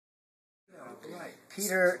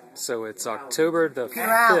Peter. So it's October the Peter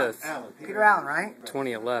Allen. 5th, Peter Allen, right?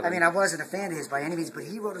 2011. I mean, I wasn't a fan of his by any means, but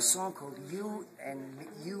he wrote a song called "You and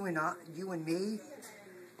Me"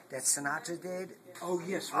 that Sinatra did. Oh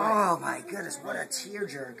yes, right. Oh my goodness, what a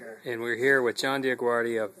tearjerker! And we're here with John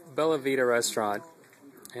Dioguardi of Bella Vita Restaurant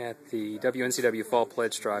at the WNCW Fall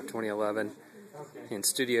Pledge Drive 2011 in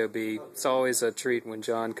Studio B. It's always a treat when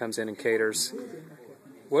John comes in and caters.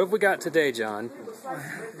 What have we got today, John?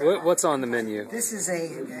 What's on the menu? This is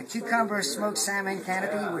a cucumber smoked salmon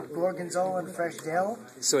canopy with gorgonzola and fresh dill.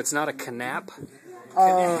 So it's not a canap?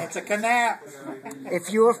 It's a canap.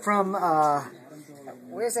 If you're from,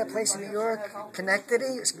 where's that place in New York?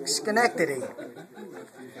 Schenectady.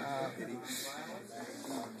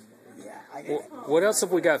 What else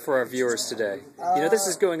have we got for our viewers today? You know, this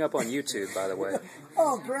is going up on YouTube, by the way.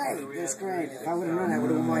 Oh, great. That's great. If I would have known, I would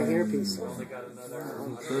have worn my hairpiece.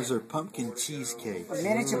 Those are pumpkin cheesecakes.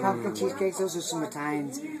 Miniature pumpkin cheesecakes. Those are some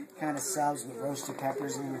Italian kind of subs with roasted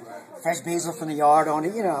peppers and fresh basil from the yard on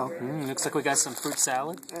it, you know. Looks like we got some fruit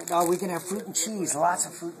salad. No, we can have fruit and cheese. Lots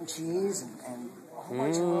of fruit and cheese and a whole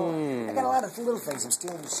bunch of little. I got a lot of little things. I'm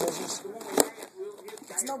stealing the scissors.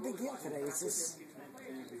 It's no big deal today. It's just...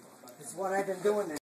 It's what I've been doing.